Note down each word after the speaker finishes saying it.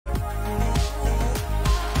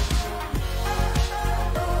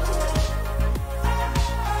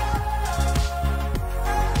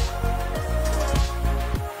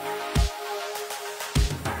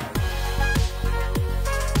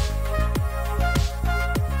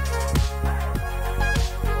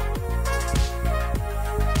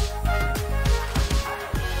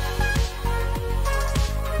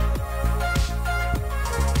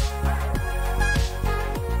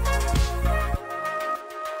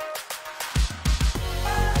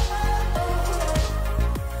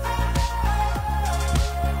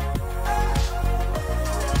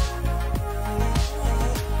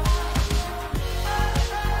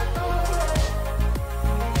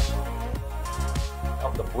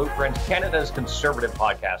Blueprint, Canada's Conservative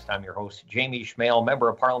podcast. I'm your host, Jamie Schmale, Member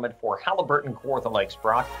of Parliament for Haliburton, Kawartha Lakes,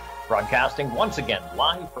 Brock, broadcasting once again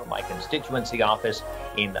live from my constituency office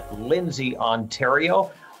in Lindsay, Ontario.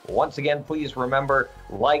 Once again, please remember,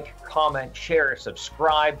 like, comment, share,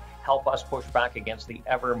 subscribe. Help us push back against the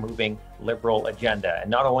ever-moving Liberal agenda. And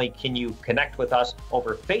not only can you connect with us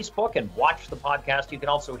over Facebook and watch the podcast, you can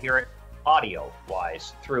also hear it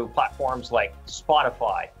audio-wise through platforms like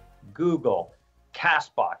Spotify, Google,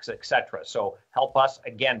 Castbox, etc. So help us,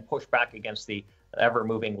 again, push back against the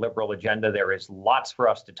ever-moving Liberal agenda. There is lots for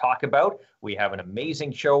us to talk about. We have an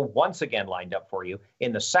amazing show once again lined up for you.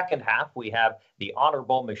 In the second half, we have the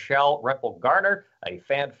Honourable Michelle Rempel Garner, a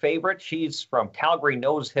fan favorite. She's from Calgary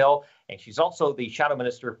Nose Hill, and she's also the Shadow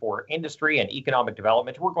Minister for Industry and Economic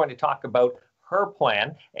Development. We're going to talk about her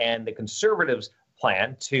plan and the Conservatives'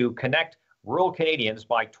 plan to connect rural Canadians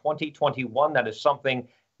by 2021. That is something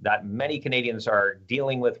that many Canadians are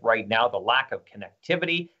dealing with right now, the lack of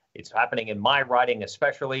connectivity. It's happening in my riding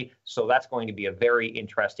especially, so that's going to be a very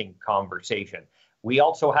interesting conversation. We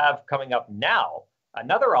also have coming up now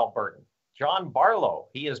another Albertan, John Barlow.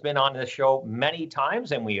 He has been on this show many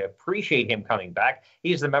times, and we appreciate him coming back.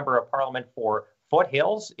 He's the Member of Parliament for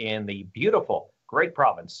Foothills in the beautiful, great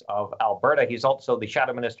province of Alberta. He's also the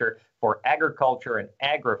Shadow Minister for Agriculture and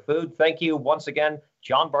Agri-Food. Thank you once again,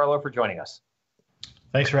 John Barlow, for joining us.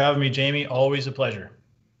 Thanks for having me, Jamie. Always a pleasure.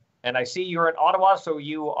 And I see you're in Ottawa, so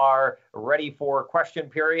you are ready for question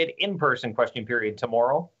period, in-person question period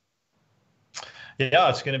tomorrow. Yeah,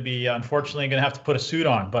 it's going to be, unfortunately, going to have to put a suit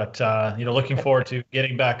on, but looking forward to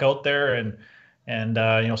getting back out there and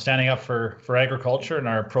standing up for agriculture and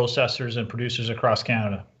our processors and producers across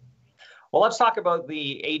Canada. Well, let's talk about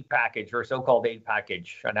the aid package, or so-called aid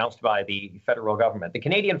package, announced by the federal government. The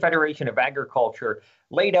Canadian Federation of Agriculture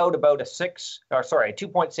laid out about a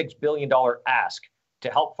 $2.6 billion ask to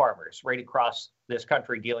help farmers right across this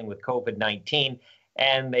country dealing with COVID-19,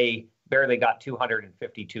 and they barely got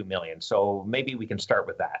 $252 million. So maybe we can start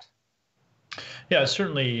with that. Yeah, it's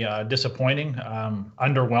certainly disappointing,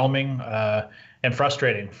 underwhelming, and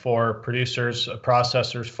frustrating for producers,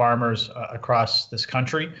 processors, farmers across this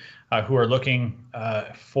country who are looking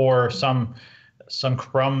for some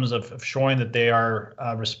crumbs of showing that they are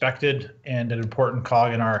respected and an important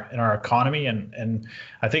cog in our economy. And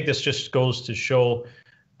I think this just goes to show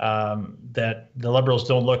that the Liberals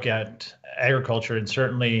don't look at agriculture and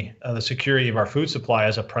certainly the security of our food supply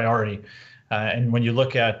as a priority. And when you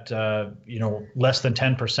look at less than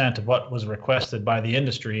 10% of what was requested by the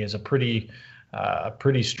industry is a pretty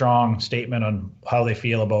strong statement on how they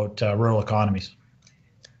feel about rural economies.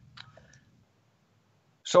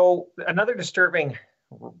 So another disturbing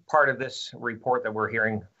part of this report that we're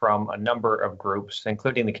hearing from a number of groups,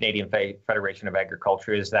 including the Canadian Federation of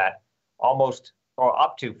Agriculture, is that almost or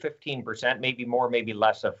up to 15%, maybe more, maybe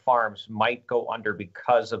less, of farms might go under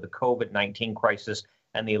because of the COVID-19 crisis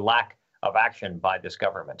and the lack of action by this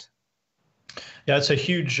government. Yeah, it's a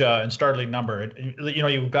huge and startling number.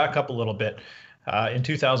 You back up a little bit. In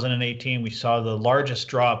 2018, we saw the largest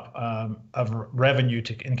drop of revenue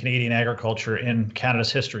in Canadian agriculture in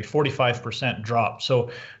Canada's history, 45% drop. So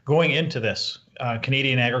going into this,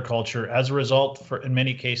 Canadian agriculture, as a result, in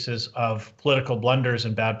many cases, of political blunders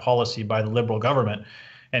and bad policy by the Liberal government,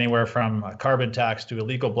 anywhere from a carbon tax to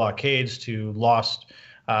illegal blockades to lost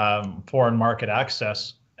foreign market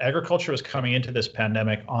access, agriculture was coming into this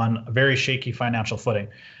pandemic on a very shaky financial footing.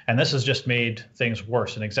 And this has just made things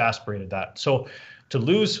worse and exacerbated that. So to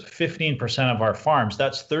lose 15% of our farms,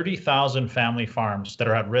 that's 30,000 family farms that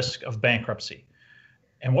are at risk of bankruptcy.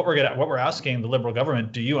 And what we're asking the Liberal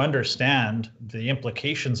government, do you understand the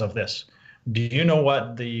implications of this? Do you know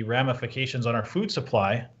what the ramifications on our food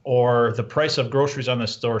supply or the price of groceries on the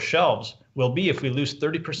store shelves will be if we lose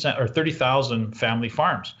 30% or 30,000 family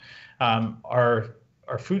farms?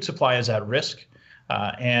 Our food supply is at risk,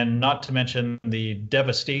 and not to mention the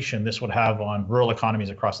devastation this would have on rural economies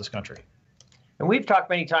across this country. And we've talked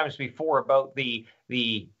many times before about the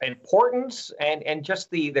importance and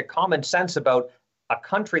just the common sense about a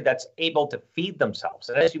country that's able to feed themselves.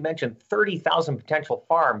 And as you mentioned, 30,000 potential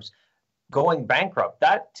farms going bankrupt.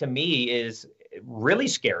 That, to me, is really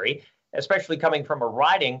scary, especially coming from a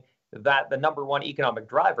riding that the number one economic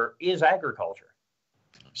driver is agriculture.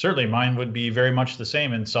 Certainly, mine would be very much the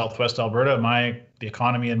same in Southwest Alberta. The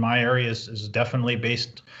economy in my area is definitely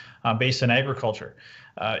based in agriculture.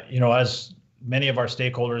 As many of our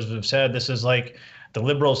stakeholders have said, this is like the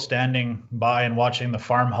Liberals standing by and watching the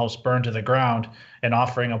farmhouse burn to the ground and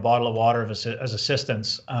offering a bottle of water as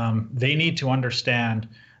assistance. They need to understand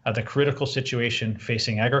the critical situation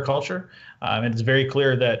facing agriculture. And it's very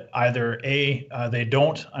clear that either A, they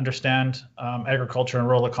don't understand agriculture and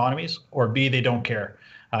rural economies, or B, they don't care.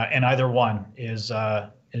 And either one is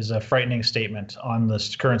a frightening statement on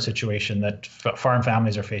this current situation that farm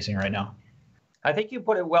families are facing right now. I think you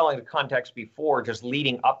put it well into context before, just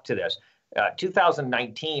leading up to this.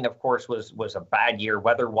 2019, of course, was a bad year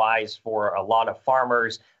weather-wise for a lot of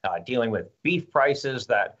farmers, dealing with beef prices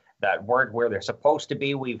that weren't where they're supposed to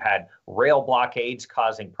be. We've had rail blockades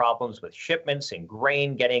causing problems with shipments and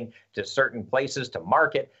grain getting to certain places to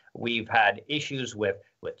market. We've had issues with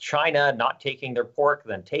China not taking their pork,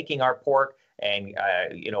 then taking our pork, and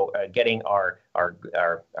getting our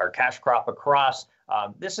cash crop across.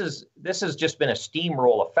 This has just been a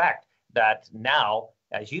steamroll effect that now,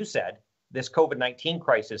 as you said, this COVID-19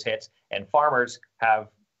 crisis hits, and farmers have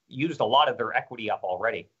used a lot of their equity up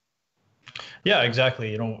already. Yeah,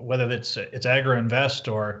 exactly. Whether it's Agri-Invest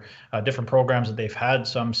or different programs that they've had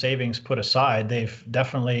some savings put aside, they've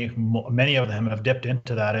definitely, many of them have dipped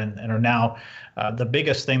into that and are now, the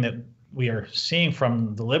biggest thing that we are seeing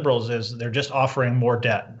from the Liberals is they're just offering more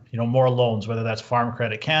debt, more loans, whether that's Farm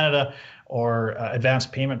Credit Canada or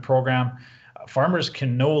advanced payment program. Farmers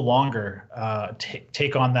can no longer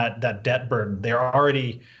take on that debt burden. They're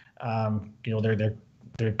already,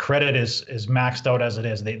 their credit is maxed out as it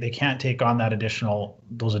is. They can't take on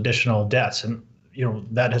those additional debts, and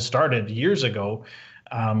that has started years ago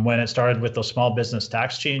when it started with those small business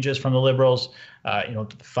tax changes from the Liberals.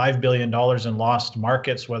 $5 billion in lost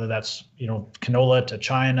markets, whether that's canola to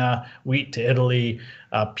China, wheat to Italy,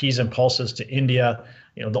 peas and pulses to India.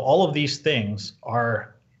 All of these things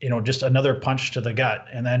are just another punch to the gut.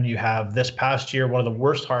 And then you have this past year, one of the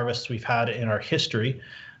worst harvests we've had in our history.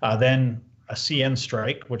 Then a CN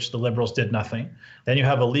strike, which the Liberals did nothing. Then you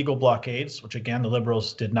have illegal blockades, which again, the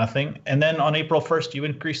Liberals did nothing. And then on April 1st, you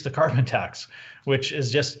increase the carbon tax, which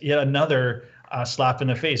is just yet another slap in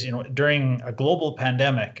the face. During a global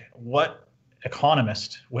pandemic, what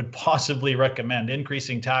economist would possibly recommend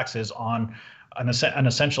increasing taxes on an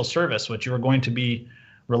essential service, which you are going to be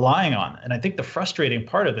relying on? And I think the frustrating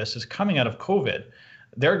part of this is coming out of COVID,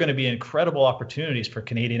 there are going to be incredible opportunities for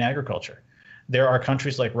Canadian agriculture. There are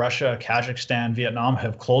countries like Russia, Kazakhstan, Vietnam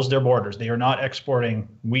have closed their borders. They are not exporting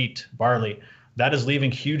wheat, barley. That is leaving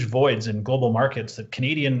huge voids in global markets that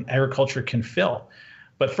Canadian agriculture can fill.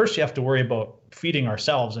 But first, you have to worry about feeding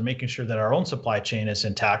ourselves and making sure that our own supply chain is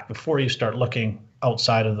intact before you start looking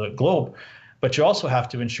outside of the globe. But you also have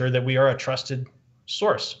to ensure that we are a trusted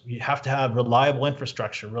source. You have to have reliable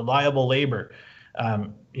infrastructure, reliable labor,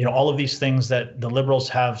 all of these things that the Liberals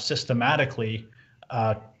have systematically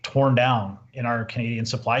torn down in our Canadian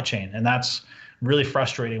supply chain. And that's really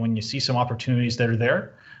frustrating when you see some opportunities that are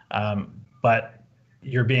there, but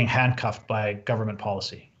you're being handcuffed by government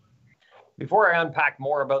policy. Before I unpack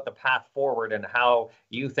more about the path forward and how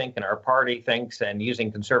you think and our party thinks, and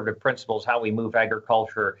using conservative principles, how we move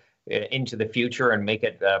agriculture into the future and make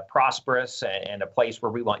it prosperous and a place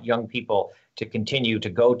where we want young people to continue to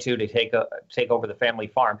go to take over the family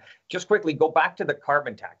farm. Just quickly go back to the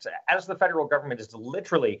carbon tax. As the federal government is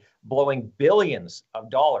literally blowing billions of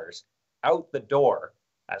dollars out the door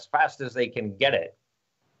as fast as they can get it,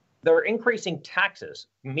 they're increasing taxes,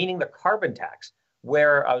 meaning the carbon tax,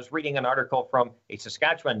 where I was reading an article from a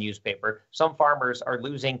Saskatchewan newspaper. Some farmers are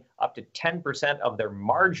losing up to 10% of their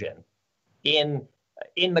margin in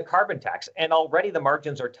the carbon tax. And already the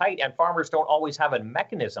margins are tight, and farmers don't always have a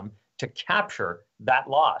mechanism to capture that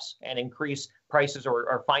loss and increase prices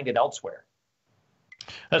or find it elsewhere.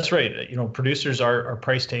 That's right. Producers are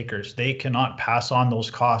price takers. They cannot pass on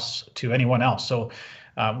those costs to anyone else. So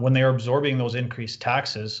when they are absorbing those increased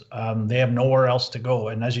taxes, they have nowhere else to go.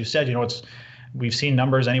 And as you said, we've seen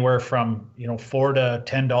numbers anywhere from $4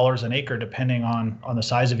 to $10 an acre, depending on the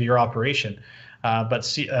size of your operation.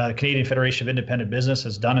 But Canadian Federation of Independent Business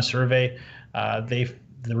has done a survey.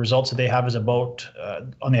 The results that they have is about,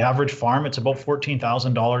 on the average farm, it's about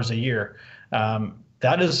 $14,000 a year.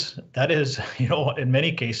 That is, in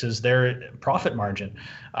many cases, their profit margin,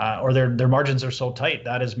 or their margins are so tight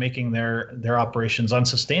that is making their operations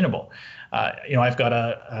unsustainable. I've got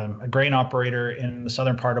a grain operator in the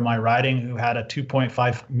southern part of my riding who had a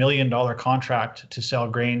 $2.5 million contract to sell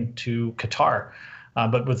grain to Qatar.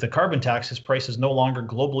 But with the carbon tax, his price is no longer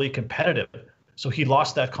globally competitive. So he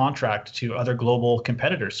lost that contract to other global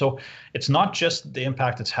competitors. So it's not just the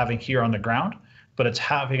impact it's having here on the ground, but it's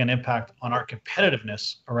having an impact on our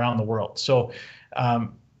competitiveness around the world. So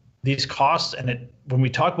these costs, and when we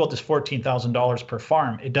talk about this $14,000 per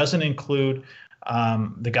farm, it doesn't include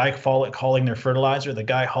the guy hauling their fertilizer, the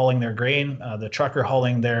guy hauling their grain, the trucker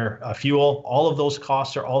hauling their fuel, all of those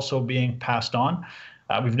costs are also being passed on.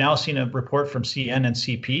 We've now seen a report from CN and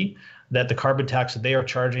CP that the carbon tax that they are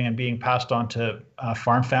charging and being passed on to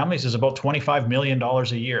farm families is about $25 million a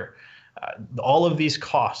year. All of these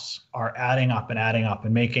costs are adding up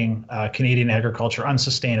and making Canadian agriculture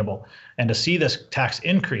unsustainable. And to see this tax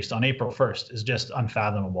increased on April 1st is just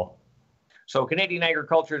unfathomable. So Canadian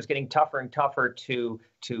agriculture is getting tougher and tougher to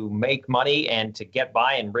make money and to get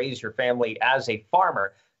by and raise your family as a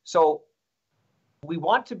farmer. So we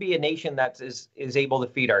want to be a nation that is able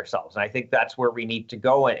to feed ourselves. And I think that's where we need to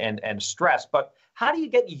go and stress. But how do you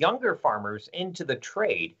get younger farmers into the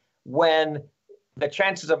trade when the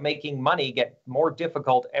chances of making money get more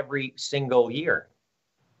difficult every single year?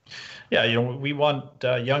 Yeah, we want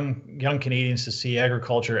young Canadians to see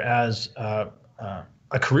agriculture as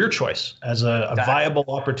a career choice, as a viable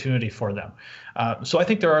opportunity for them. So I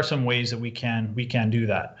think there are some ways that we can do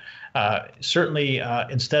that. Certainly,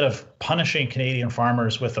 instead of punishing Canadian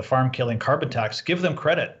farmers with the farm killing carbon tax, give them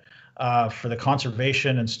credit for the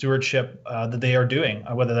conservation and stewardship that they are doing,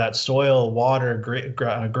 whether that's soil, water,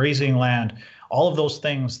 grazing land, all of those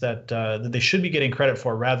things that they should be getting credit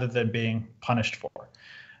for rather than being punished for.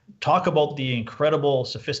 Talk about the incredible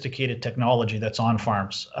sophisticated technology that's on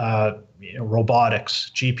farms,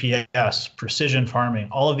 robotics, GPS, precision farming,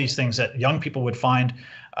 all of these things that young people would find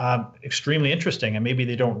extremely interesting and maybe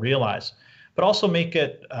they don't realize. But also make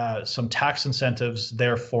it some tax incentives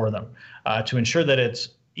there for them to ensure that it's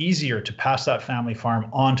easier to pass that family farm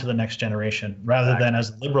on to the next generation rather than,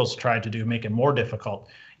 as liberals tried to do, make it more difficult.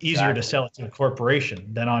 Easier to sell it to a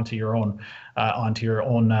corporation than onto your own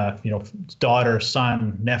daughter,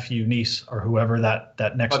 son, nephew, niece, or whoever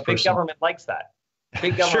that next person. But big government likes that.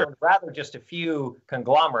 Big government would rather just a few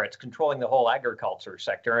conglomerates controlling the whole agriculture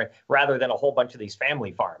sector rather than a whole bunch of these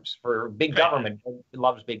family farms. For big government,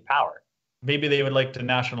 loves big power. Maybe they would like to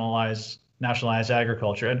nationalize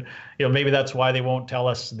agriculture, and maybe that's why they won't tell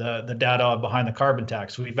us the data behind the carbon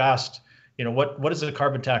tax. We've asked, what does the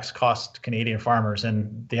carbon tax cost Canadian farmers?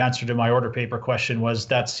 And the answer to my order paper question was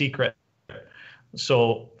that's secret.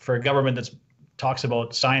 So for a government that talks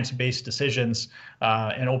about science-based decisions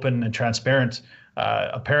and open and transparent,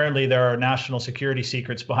 apparently there are national security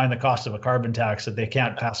secrets behind the cost of a carbon tax that they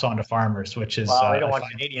can't pass on to farmers, which is... Well, I don't want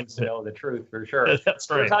Canadians to know the truth, for sure. That's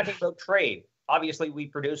right. We're talking about trade. Obviously, we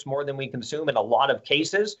produce more than we consume in a lot of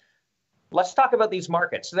cases. Let's talk about these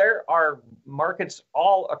markets. There are markets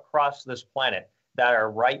all across this planet that are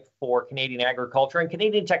ripe for Canadian agriculture and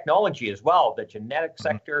Canadian technology as well, the genetic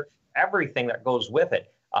sector, everything that goes with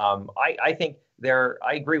it. I think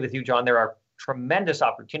I agree with you, John, there are tremendous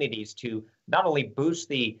opportunities to not only boost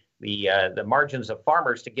the margins of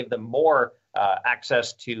farmers to give them more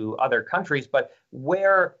access to other countries, but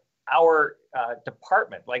where our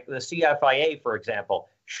department, like the CFIA, for example,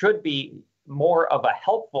 should be more of a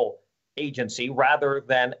helpful agency rather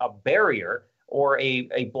than a barrier or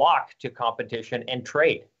a block to competition and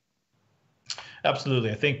trade.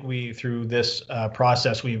 Absolutely. I think through this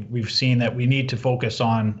process, we've seen that we need to focus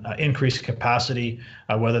on increased capacity,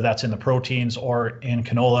 whether that's in the proteins or in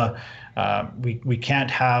canola. We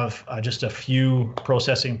can't have just a few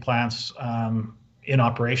processing plants in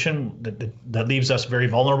operation. That leaves us very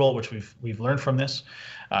vulnerable, which we've learned from this.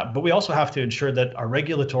 But we also have to ensure that our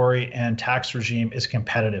regulatory and tax regime is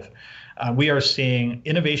competitive. We are seeing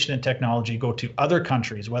innovation and technology go to other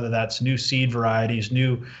countries, whether that's new seed varieties,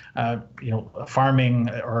 new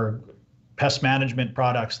farming or pest management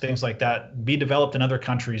products, things like that, be developed in other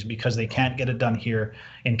countries because they can't get it done here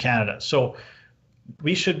in Canada. So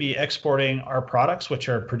we should be exporting our products, which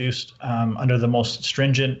are produced under the most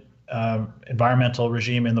stringent environmental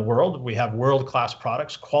regime in the world. We have world-class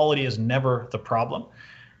products. Quality is never the problem.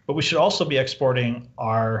 But we should also be exporting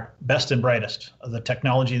our best and brightest of the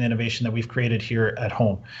technology and innovation that we've created here at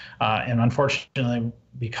home. And unfortunately,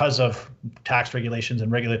 because of tax regulations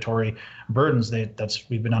and regulatory burdens,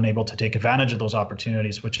 we've been unable to take advantage of those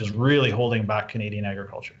opportunities, which is really holding back Canadian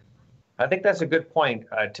agriculture. I think that's a good point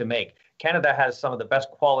to make. Canada has some of the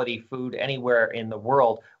best quality food anywhere in the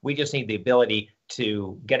world. We just need the ability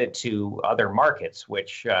to get it to other markets,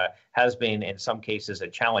 which has been in some cases a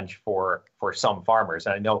challenge for some farmers.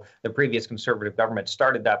 And I know the previous Conservative government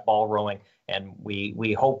started that ball rolling, and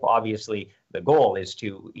we hope, obviously, the goal is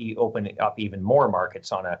to open up even more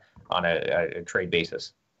markets on a trade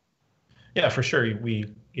basis. Yeah, for sure.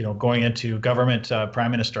 Going into government,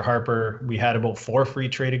 Prime Minister Harper, we had about 4 free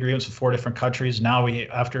trade agreements with 4 different countries. Now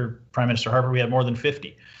after Prime Minister Harper, we had more than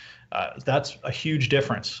 50. That's a huge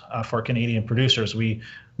difference for Canadian producers.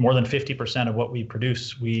 More than 50% of what we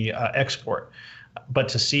produce, we export. But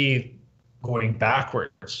to see going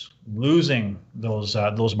backwards, losing those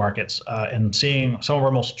markets, and seeing some of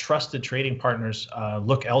our most trusted trading partners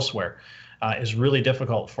look elsewhere is really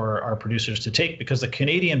difficult for our producers to take, because the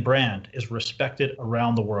Canadian brand is respected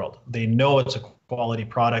around the world. They know it's a quality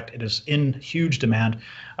product. It is in huge demand.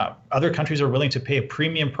 Other countries are willing to pay a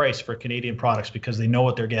premium price for Canadian products because they know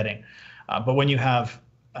what they're getting. But when you have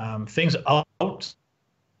things outside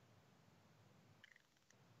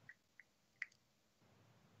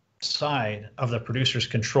of the producer's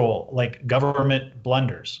control, like government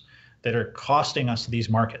blunders that are costing us these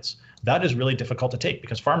markets, that is really difficult to take,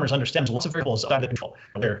 because farmers understand lots of variables outside of control,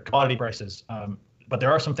 their commodity prices. But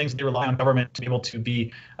there are some things that they rely on government to be able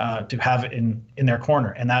to have in their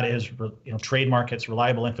corner, and that is trade markets,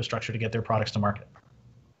 reliable infrastructure to get their products to market.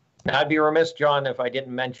 Now, I'd be remiss, John, if I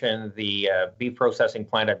didn't mention the beef processing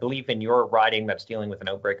plant. I believe in your riding that's dealing with an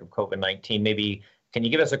outbreak of COVID-19. Maybe can you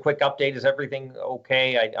give us a quick update? Is everything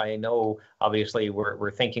okay? I know, obviously, we're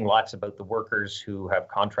thinking lots about the workers who have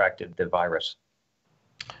contracted the virus.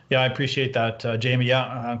 Yeah, I appreciate that, Jamie.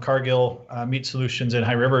 Yeah, Cargill Meat Solutions in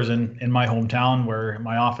High River is in my hometown where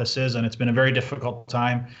my office is, and it's been a very difficult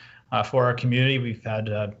time for our community. We've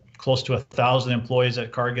had close to 1,000 employees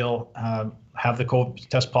at Cargill have the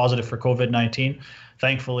test positive for COVID-19.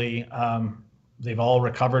 Thankfully, they've all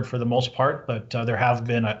recovered for the most part, but there have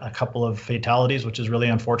been a couple of fatalities, which is really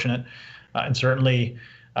unfortunate. And certainly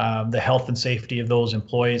the health and safety of those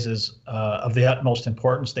employees is of the utmost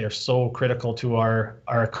importance. They are so critical to our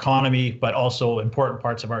economy, but also important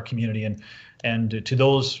parts of our community. And to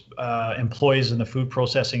those employees in the food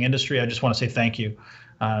processing industry, I just want to say thank you.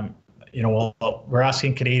 We're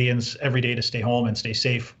asking Canadians every day to stay home and stay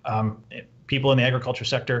safe. People in the agriculture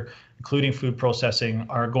sector, including food processing,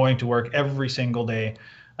 are going to work every single day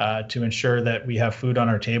to ensure that we have food on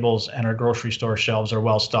our tables and our grocery store shelves are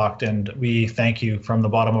well stocked. And we thank you from the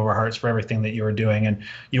bottom of our hearts for everything that you are doing. And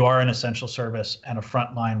you are an essential service and a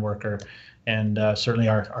frontline worker. And certainly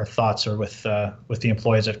our thoughts are with the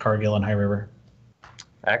employees at Cargill and High River.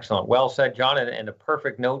 Excellent. Well said, John, and a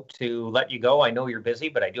perfect note to let you go. I know you're busy,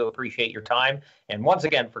 but I do appreciate your time. And once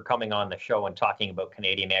again, for coming on the show and talking about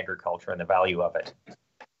Canadian agriculture and the value of it.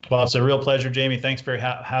 Well, it's a real pleasure, Jamie. Thanks for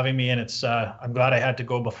having me. And I'm glad I had to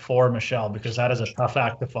go before Michelle, because that is a tough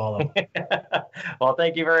act to follow. Well,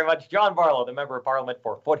 thank you very much. John Barlow, the Member of Parliament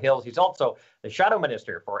for Foothills. He's also the Shadow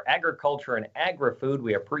Minister for Agriculture and Agri-Food.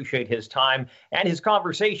 We appreciate his time and his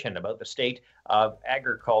conversation about the state of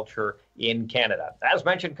agriculture in Canada. As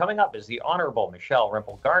mentioned, coming up is the Honourable Michelle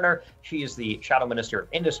Rempel Garner. She is the Shadow Minister of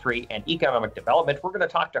Industry and Economic Development. We're going to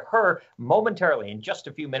talk to her momentarily in just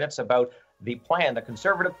a few minutes about the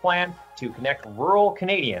Conservative plan to connect rural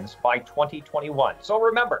Canadians by 2021. So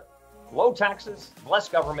remember, low taxes, less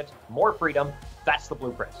government, more freedom. That's the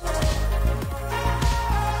blueprint.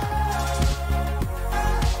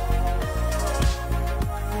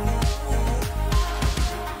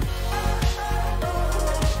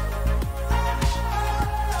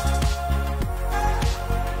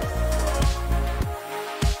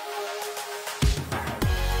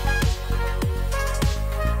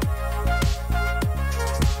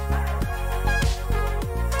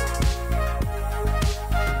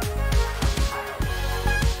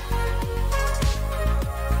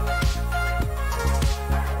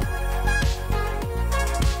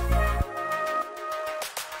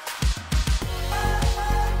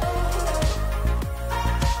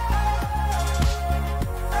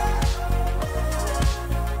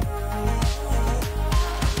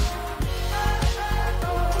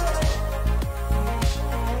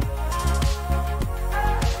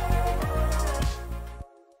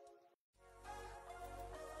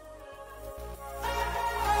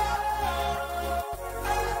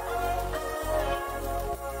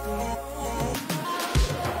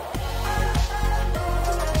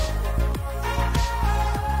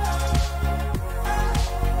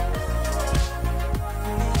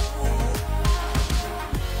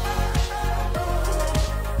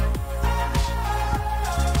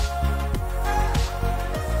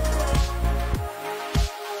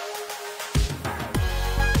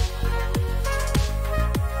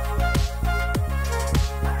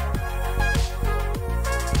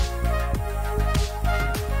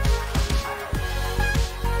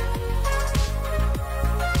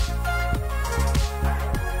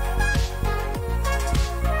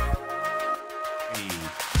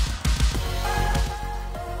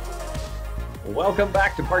 Welcome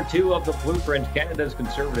back to part two of the Blueprint, Canada's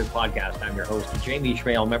Conservative podcast. I'm your host, Jamie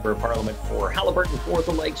Schmale, Member of Parliament for Haliburton,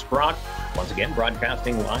 Kawartha Lakes, Brock. Once again,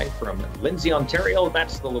 broadcasting live from Lindsay, Ontario.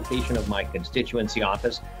 That's the location of my constituency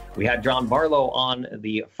office. We had John Barlow on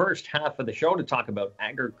the first half of the show to talk about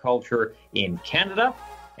agriculture in Canada.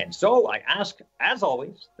 And so I ask, as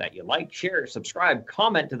always, that you like, share, subscribe,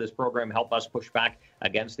 comment to this program, help us push back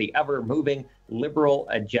against the ever-moving Liberal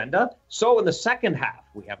agenda. So in the second half,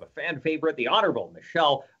 we have a fan favorite, the Honourable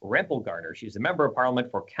Michelle Rempel Garner. She's the Member of Parliament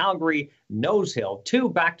for Calgary, Nose Hill, two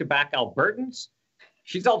back-to-back Albertans.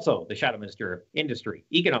 She's also the Shadow Minister of Industry,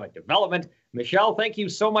 Economic Development. Michelle, thank you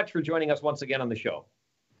so much for joining us once again on the show.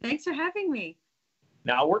 Thanks for having me.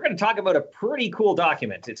 Now, we're going to talk about a pretty cool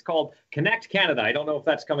document. It's called Connect Canada. I don't know if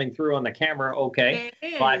that's coming through on the camera okay,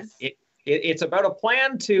 but it's about a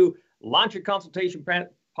plan to launch a consultation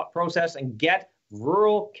process and get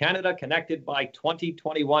rural Canada connected by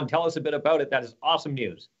 2021. Tell us a bit about it. That is awesome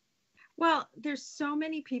news. Well, there's so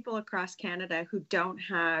many people across Canada who don't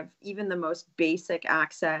have even the most basic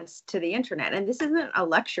access to the internet. And this isn't a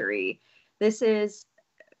luxury. This is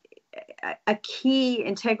a key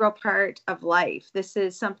integral part of life. This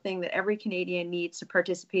is something that every Canadian needs to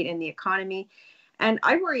participate in the economy. And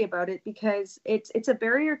I worry about it because it's a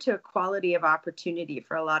barrier to equality of opportunity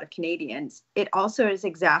for a lot of Canadians. It also is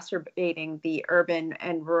exacerbating the urban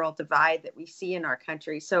and rural divide that we see in our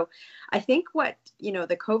country. So I think what,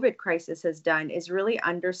 the COVID crisis has done is really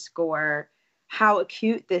underscore how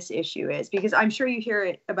acute this issue is, because I'm sure you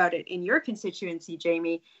hear about it in your constituency,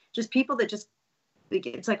 Jamie, just people that just,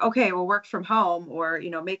 it's like, okay, we'll work from home or,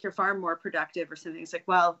 make your farm more productive or something. It's like,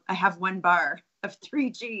 well, I have one bar of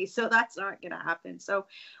 3G, so that's not going to happen. So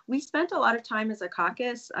we spent a lot of time as a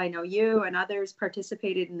caucus, I know you and others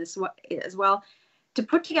participated in this as well, to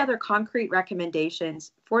put together concrete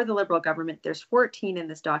recommendations for the Liberal government. There's 14 in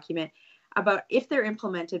this document about if they're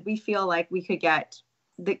implemented, we feel like we could get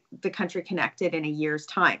the country connected in a year's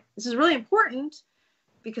time. This is really important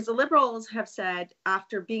because the Liberals have said,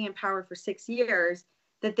 after being in power for 6 years,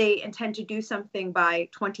 that they intend to do something by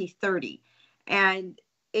 2030. And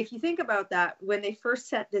if you think about that, when they first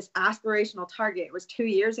set this aspirational target, it was 2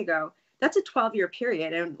 years ago, that's a 12-year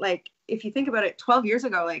period. And if you think about it, 12 years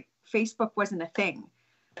ago, Facebook wasn't a thing.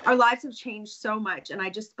 Our lives have changed so much. And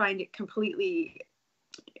I just find it completely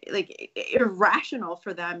irrational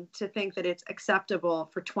for them to think that it's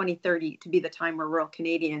acceptable for 2030 to be the time where rural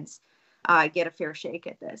Canadians get a fair shake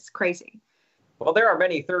at this. Crazy. Well, there are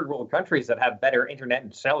many third world countries that have better internet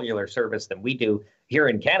and cellular service than we do here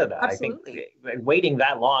in Canada. Absolutely. I think waiting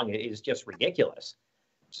that long is just ridiculous.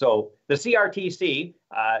 So the CRTC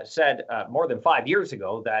said more than 5 years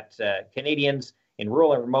ago that Canadians in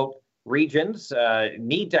rural and remote regions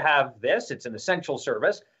need to have this. It's an essential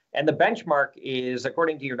service. And the benchmark is,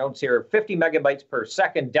 according to your notes here, 50 megabytes per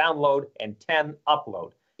second download and 10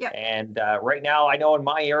 upload. Yep. And right now, I know in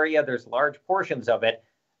my area, there's large portions of it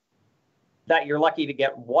that you're lucky to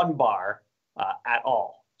get one bar at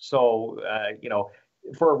all. So,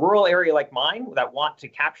 for a rural area like mine that want to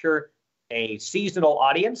capture a seasonal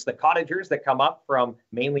audience, the cottagers that come up from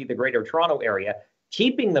mainly the Greater Toronto area,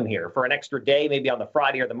 keeping them here for an extra day, maybe on the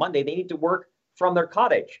Friday or the Monday, they need to work from their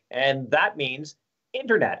cottage. And that means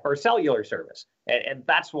internet or cellular service. And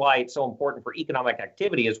that's why it's so important for economic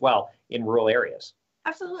activity as well in rural areas.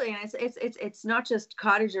 Absolutely. And it's not just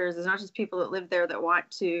cottagers. It's not just people that live there that want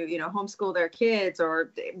to, homeschool their kids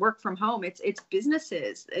or work from home. It's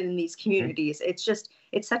businesses in these communities. Mm-hmm.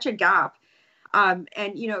 It's such a gap. And,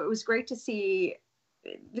 it was great to see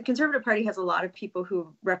the Conservative Party has a lot of people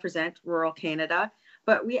who represent rural Canada,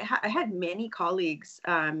 but I had many colleagues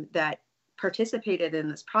that participated in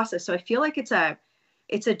this process. So I feel like it's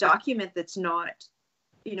a document that's not,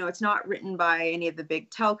 it's not written by any of the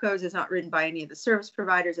big telcos. It's not written by any of the service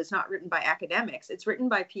providers. It's not written by academics. It's written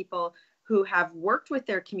by people who have worked with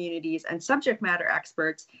their communities and subject matter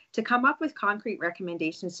experts to come up with concrete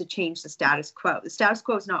recommendations to change the status quo. The status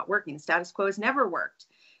quo is not working. The status quo has never worked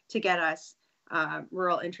to get us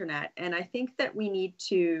rural internet. And I think that we need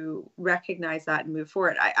to recognize that and move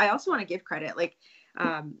forward. I also want to give credit,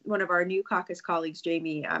 one of our new caucus colleagues,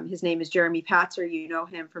 Jamie, his name is Jeremy Patzer. You know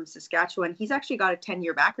him from Saskatchewan. He's actually got a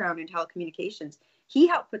 10-year background in telecommunications. He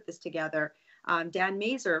helped put this together. Dan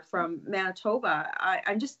Mazer from Manitoba.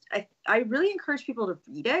 I really encourage people to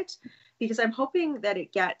read it because I'm hoping that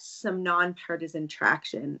it gets some nonpartisan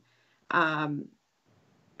traction and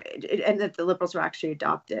that the Liberals will actually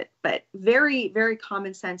adopt it. But very, very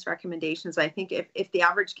common sense recommendations. I think if the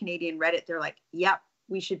average Canadian read it, they're like, yep,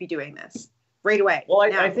 we should be doing this right away. Well,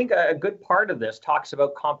 I think a good part of this talks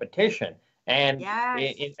about competition And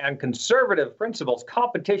Yes. on conservative principles,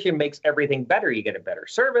 competition makes everything better. You get a better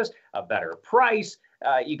service, a better price,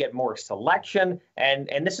 you get more selection.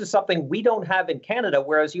 And this is something we don't have in Canada,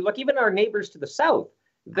 whereas you look even our neighbors to the south,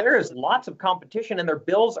 there is lots of competition and their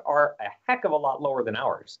bills are a heck of a lot lower than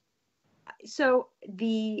ours. So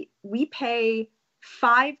we pay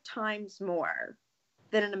 5 times more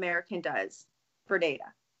than an American does for data.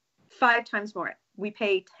 5 times more. We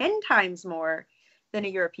pay 10 times more than a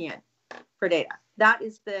European for data. That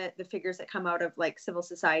is the figures that come out of like civil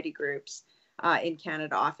society groups in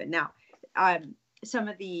Canada often. Now, some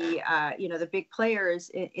of the the big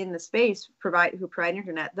players in the space who provide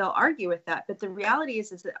internet, they'll argue with that. But the reality is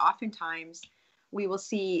that oftentimes we will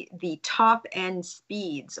see the top end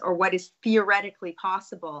speeds or what is theoretically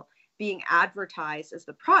possible being advertised as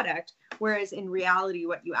the product, whereas in reality,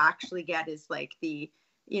 what you actually get is like the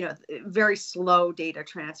very slow data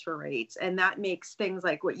transfer rates. And that makes things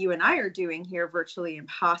like what you and I are doing here virtually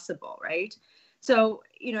impossible, right? So,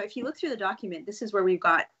 if you look through the document, this is where we've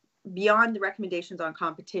got beyond the recommendations on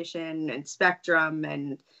competition and spectrum,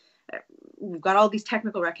 and we've got all these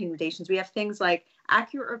technical recommendations. We have things like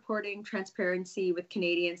accurate reporting, transparency with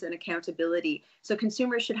Canadians, and accountability. So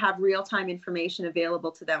consumers should have real-time information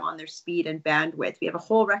available to them on their speed and bandwidth. We have a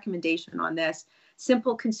whole recommendation on this.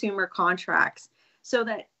 Simple consumer contracts. So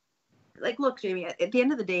that, like, look, Jamie, at the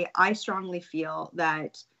end of the day, I strongly feel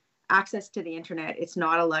that access to the internet, it's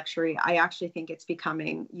not a luxury. I actually think it's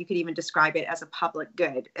becoming, you could even describe it as a public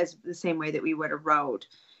good, as the same way that we would a road.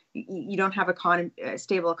 You don't have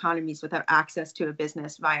stable economies without access to a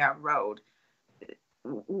business via a road.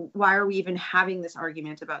 Why are we even having this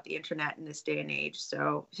argument about the internet in this day and age?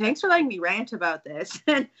 So thanks for letting me rant about this.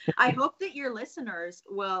 And I hope that your listeners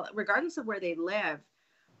will, regardless of where they live,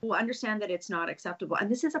 will understand that it's not acceptable. And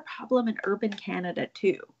this is a problem in urban Canada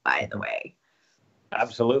too, by the way.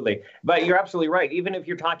 Absolutely. But you're absolutely right. Even if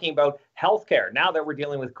you're talking about healthcare, now that we're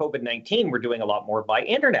dealing with COVID-19, we're doing a lot more by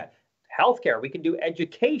internet. Healthcare, we can do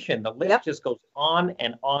education. The list just goes on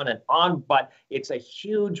and on and on, but it's a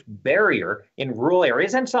huge barrier in rural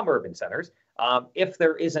areas and some urban centers if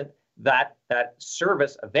there isn't that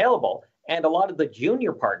service available. And a lot of the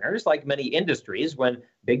junior partners, like many industries, when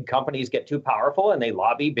big companies get too powerful and they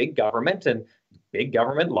lobby big government, and big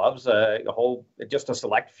government loves just a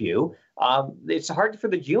select few, it's hard for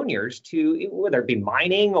the juniors to, whether it be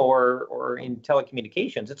mining or in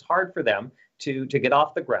telecommunications, it's hard for them to get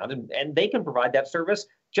off the ground. And they can provide that service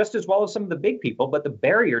just as well as some of the big people, but the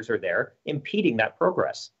barriers are there impeding that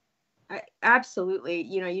progress. Absolutely.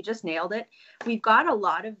 You just nailed it. We've got a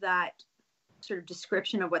lot of that sort of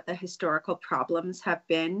description of what the historical problems have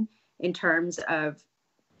been in terms of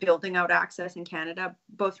building out access in Canada,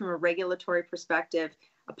 both from a regulatory perspective,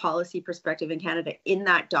 a policy perspective in Canada in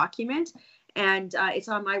that document. And it's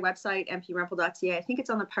on my website, mprempel.ca. I think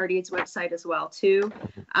it's on the party's website as well, too.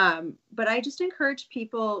 But I just encourage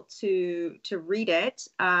people to read it.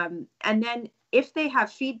 And then if they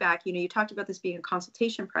have feedback, you talked about this being a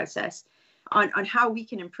consultation process on how we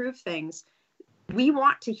can improve things. We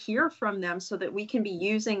want to hear from them so that we can be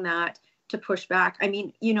using that to push back. I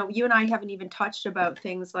mean, you and I haven't even touched about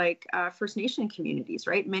things like First Nation communities,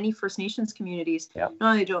 right? Many First Nations communities, not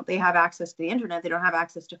only don't they have access to the internet, they don't have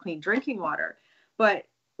access to clean drinking water. But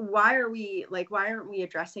why aren't we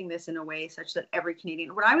addressing this in a way such that every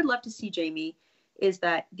Canadian, what I would love to see, Jamie, is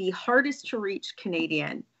that the hardest to reach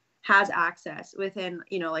Canadian has access within,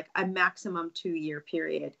 like a maximum 2-year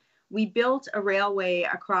period. We built a railway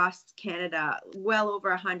across Canada well over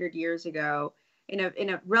 100 years ago in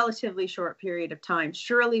a relatively short period of time.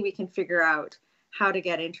 Surely we can figure out how to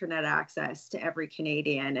get internet access to every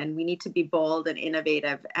Canadian, and we need to be bold and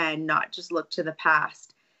innovative and not just look to the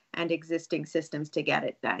past and existing systems to get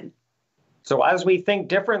it done. So as we think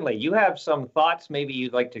differently, you have some thoughts maybe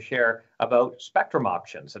you'd like to share about spectrum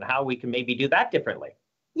options and how we can maybe do that differently.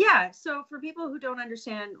 Yeah, so for people who don't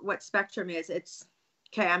understand what spectrum is,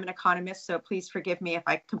 okay, I'm an economist, so please forgive me if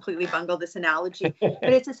I completely bungle this analogy,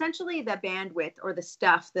 but it's essentially the bandwidth or the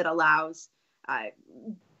stuff that allows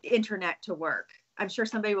internet to work. I'm sure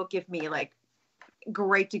somebody will give me like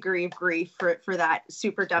great degree of grief for that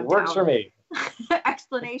super dumb works for me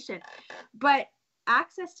explanation. But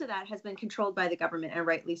access to that has been controlled by the government, and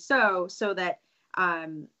rightly so that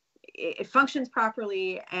it functions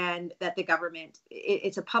properly, and that the government,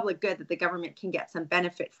 it's a public good that the government can get some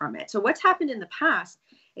benefit from it. So what's happened in the past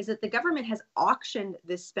is that the government has auctioned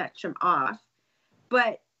this spectrum off,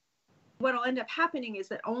 but what will end up happening is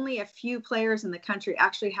that only a few players in the country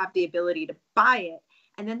actually have the ability to buy it,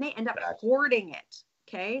 and then they end up hoarding it.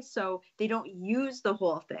 Okay, so they don't use the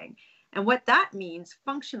whole thing. And what that means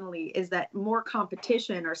functionally is that more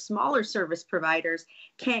competition or smaller service providers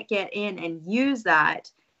can't get in and use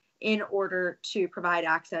that in order to provide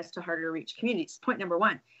access to harder to reach communities. Point number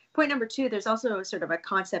one. Point number two, there's also sort of a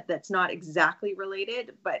concept that's not exactly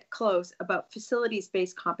related, but close, about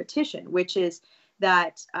facilities-based competition, which is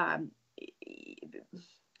that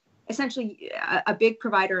essentially a big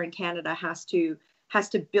provider in Canada has to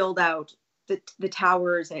build out the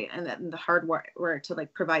towers and the hardware to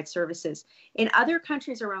like provide services. In other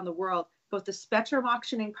countries around the world, both the spectrum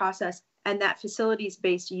auctioning process and that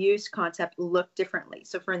facilities-based use concept look differently.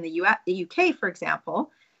 So for in the UK, for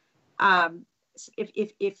example,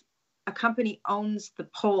 if a company owns the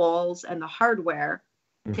poles and the hardware,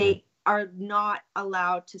 they are not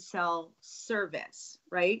allowed to sell service,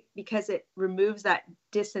 right? Because it removes that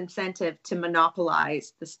disincentive to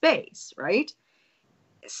monopolize the space, right?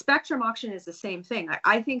 Spectrum auction is the same thing.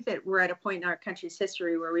 I think that we're at a point in our country's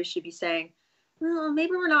history where we should be saying, well,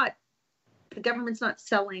 maybe the government's not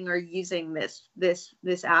selling or using this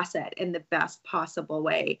asset in the best possible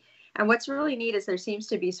way. And what's really neat is there seems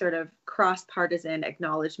to be sort of cross-partisan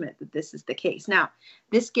acknowledgement that this is the case. Now,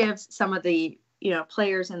 this gives some of the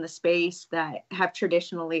players in the space that have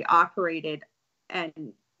traditionally operated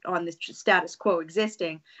and on the status quo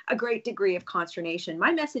existing a great degree of consternation.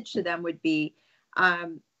 My message to them would be,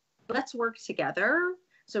 let's work together.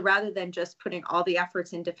 So rather than just putting all the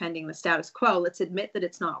efforts in defending the status quo, let's admit that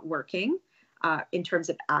it's not working in terms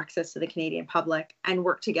of access to the Canadian public and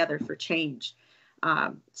work together for change.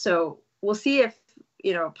 So we'll see if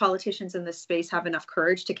politicians in this space have enough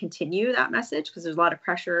courage to continue that message, because there's a lot of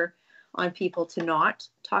pressure on people to not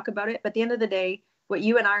talk about it. But at the end of the day, what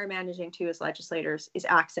you and I are managing to as legislators is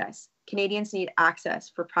access. Canadians need access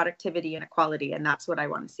for productivity and equality, and that's what I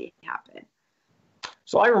want to see happen.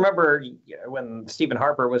 So I remember when Stephen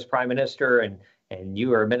Harper was Prime Minister and you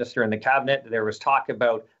were a minister in the cabinet, there was talk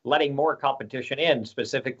about letting more competition in.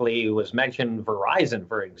 Specifically, it was mentioned Verizon,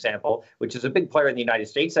 for example, which is a big player in the United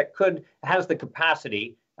States that has the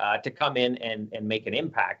capacity to come in and make an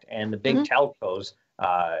impact. And the big telcos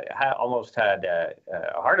almost had a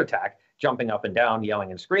heart attack, jumping up and down,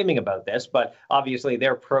 yelling and screaming about this. But obviously,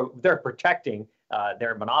 they're protecting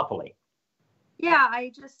their monopoly. Yeah,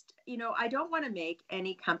 I just, I don't want to make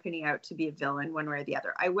any company out to be a villain one way or the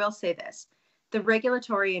other. I will say this. The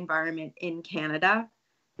regulatory environment in Canada,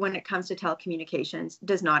 when it comes to telecommunications,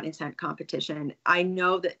 does not incent competition. I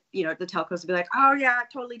know that, the telcos will be like, oh yeah, it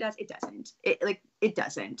totally does. It doesn't. It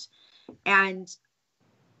doesn't. And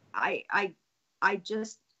I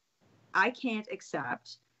can't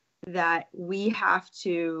accept that the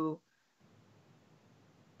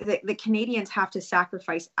Canadians have to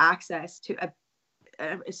sacrifice access to a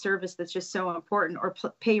service that's just so important, or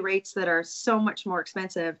pay rates that are so much more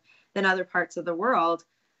expensive than other parts of the world,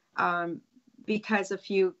 because a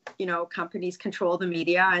few, companies control the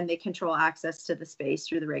media and they control access to the space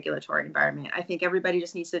through the regulatory environment. I think everybody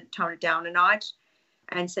just needs to tone it down a notch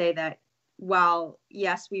and say that, while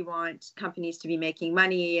yes, we want companies to be making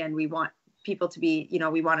money and we want people to be,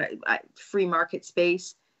 we want a free market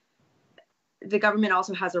space, the government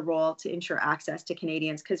also has a role to ensure access to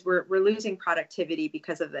Canadians, because we're losing productivity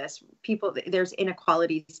because of this. There's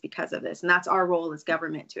inequalities because of this, and that's our role as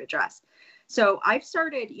government to address. So I've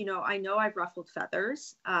started, I know I've ruffled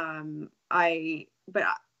feathers. But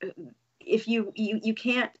if you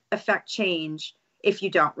can't affect change if you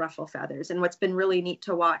don't ruffle feathers. And what's been really neat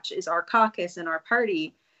to watch is our caucus and our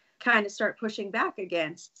party kind of start pushing back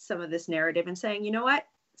against some of this narrative and saying, you know what,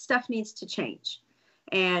 stuff needs to change.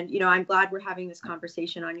 And, I'm glad we're having this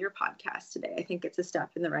conversation on your podcast today. I think it's a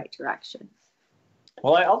step in the right direction.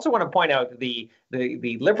 Well, I also want to point out the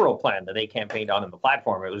Liberal plan that they campaigned on in the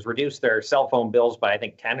platform. It was reduce their cell phone bills by, I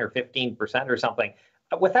think, 10 or 15% or something.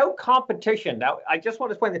 Without competition, now I just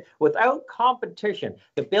want to point that without competition,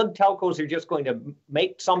 the big telcos are just going to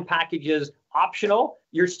make some packages optional.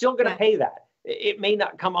 You're still going to pay that. It may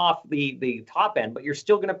not come off the top end, but you're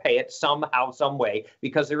still going to pay it somehow, some way,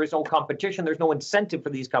 because there is no competition. There's no incentive for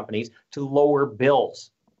these companies to lower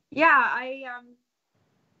bills. Yeah,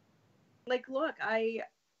 look, I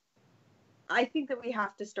think that we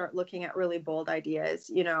have to start looking at really bold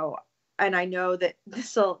ideas, and I know that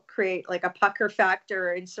this will create like a pucker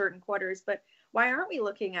factor in certain quarters, but why aren't we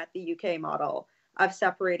looking at the UK model of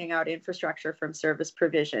separating out infrastructure from service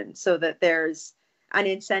provision so that there's an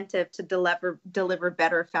incentive to deliver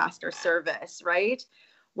better, faster service, right?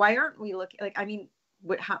 Why aren't we looking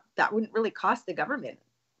that wouldn't really cost the government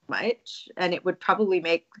much, and it would probably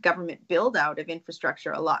make the government build out of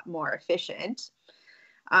infrastructure a lot more efficient.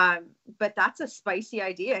 But that's a spicy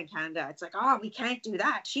idea in Canada. It's like, oh, we can't do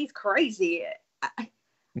that. She's crazy.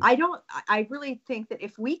 I really think that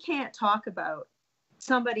if we can't talk about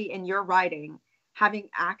somebody in your riding having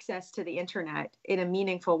access to the internet in a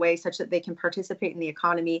meaningful way such that they can participate in the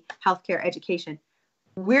economy, healthcare, education,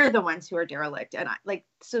 we're the ones who are derelict. And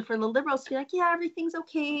so for the Liberals to be like, yeah, everything's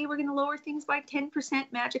okay, we're going to lower things by 10%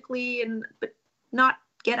 magically, but not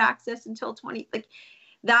get access until 20,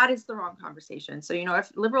 that is the wrong conversation. So,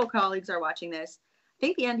 if Liberal colleagues are watching this, I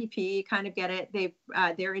think the NDP kind of get it.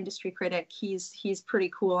 Their industry critic, he's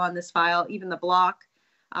pretty cool on this file. Even the Bloc,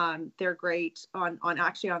 they're great on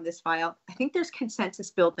this file. I think there's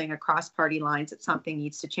consensus building across party lines that something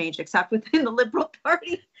needs to change, except within the Liberal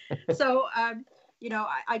Party. So,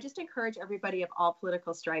 I just encourage everybody of all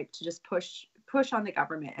political stripe to just push on the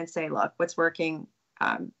government and say, look, what's working,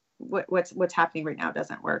 what's happening right now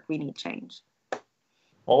doesn't work. We need change.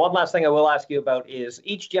 Well, one last thing I will ask you about is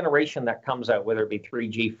each generation that comes out, whether it be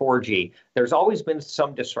 3G, 4G, there's always been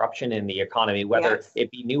some disruption in the economy, whether Yes.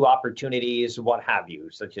 it be new opportunities, what have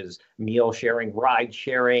you, such as meal sharing, ride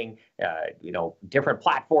sharing, different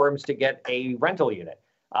platforms to get a rental unit.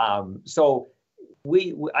 So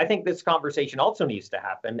I think this conversation also needs to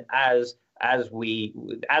happen as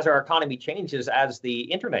our economy changes, as the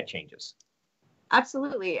internet changes.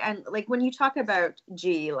 Absolutely. And when you talk about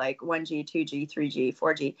G, like 1G, 2G, 3G,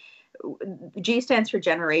 4G, G stands for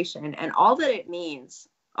generation. And all that means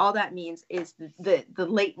is the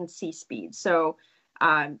latency speed. So,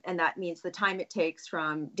 and that means the time it takes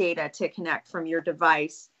from data to connect from your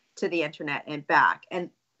device to the internet and back. And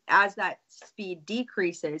as that speed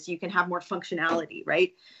decreases, you can have more functionality,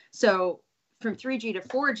 right? So from 3G to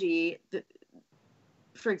 4G,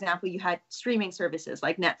 for example, you had streaming services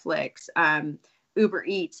like Netflix, Uber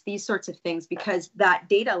Eats, these sorts of things, because that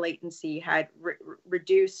data latency had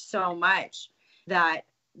reduced so much that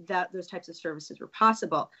those types of services were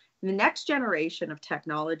possible. The next generation of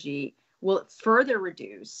technology will further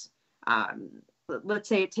reduce. Let's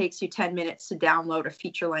say it takes you 10 minutes to download a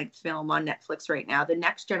feature-length film on Netflix right now. The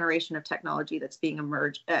next generation of technology that's being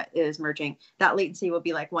emerging, that latency will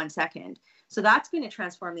be like 1 second. So that's going to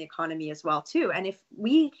transform the economy as well, too. And if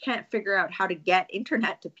we can't figure out how to get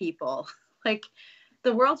internet to people,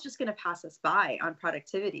 the world's just going to pass us by on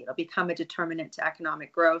productivity. It'll become a determinant to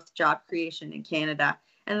economic growth, job creation in Canada,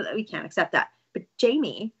 and we can't accept that. But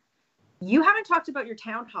Jamie, you haven't talked about your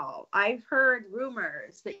town hall. I've heard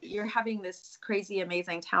rumors that you're having this crazy,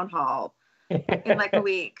 amazing town hall in a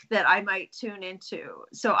week that I might tune into.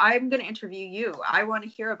 So I'm going to interview you. I want to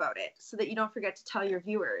hear about it so that you don't forget to tell your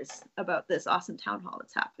viewers about this awesome town hall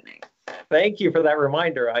that's happening. Thank you for that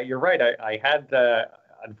reminder. You're right. I had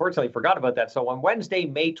unfortunately forgot about that. So on Wednesday,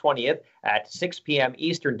 May 20th at 6 p.m.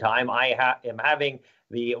 Eastern Time, I am having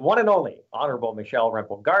the one and only Honorable Michelle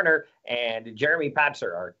Rempel Garner and Jeremy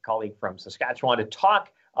Patzer, our colleague from Saskatchewan, to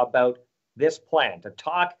talk about this plan, to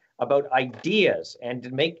talk about ideas, and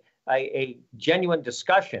to make a genuine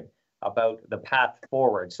discussion about the path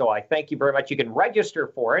forward. So I thank you very much. You can register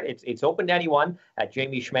for it. It's open to anyone at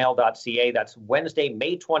jamieschmale.ca. That's Wednesday,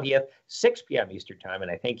 May 20th, 6 p.m. Eastern Time. And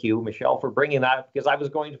I thank you, Michelle, for bringing that, because I was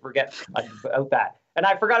going to forget about that. And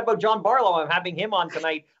I forgot about John Barlow. I'm having him on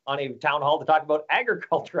tonight on a town hall to talk about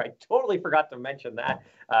agriculture. I totally forgot to mention that.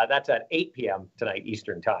 That's at 8 p.m. tonight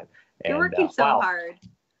Eastern Time. You're working so hard.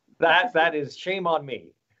 That is shame on me.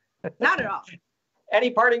 Not at all. Any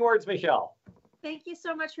parting words, Michelle? Thank you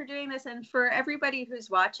so much for doing this. And for everybody who's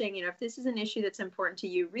watching, if this is an issue that's important to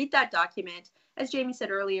you, read that document. As Jamie said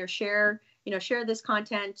earlier, share this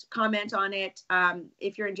content, comment on it.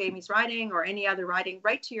 If you're in Jamie's riding or any other riding,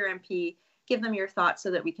 write to your MP, give them your thoughts so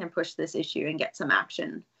that we can push this issue and get some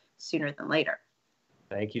action sooner than later.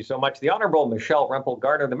 Thank you so much. The Honourable Michelle Rempel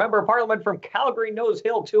Garner, the Member of Parliament from Calgary, Nose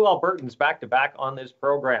Hill, 2 Albertans back to back on this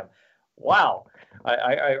program. Wow.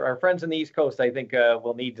 Our friends in the East Coast, I think,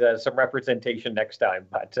 will need some representation next time,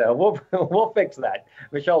 but we'll fix that.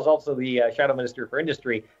 Michelle's also the Shadow Minister for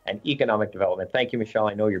Industry and Economic Development. Thank you, Michelle.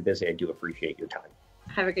 I know you're busy. I do appreciate your time.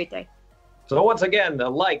 Have a great day. So once again,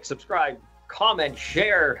 like, subscribe, comment,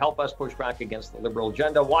 share, help us push back against the Liberal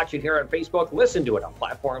agenda. Watch it here on Facebook. Listen to it on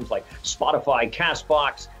platforms like Spotify,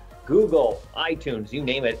 CastBox, Google, iTunes, you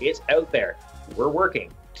name it. It's out there. We're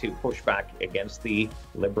working to push back against the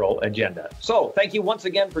Liberal agenda. So thank you once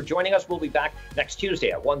again for joining us. We'll be back next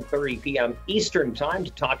Tuesday at 1:30 p.m. Eastern Time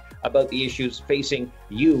to talk about the issues facing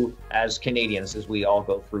you as Canadians as we all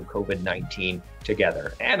go through COVID-19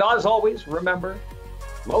 together. And as always, remember,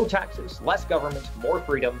 low taxes, less government, more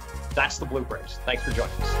freedom. That's the blueprint. Thanks for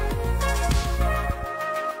joining us.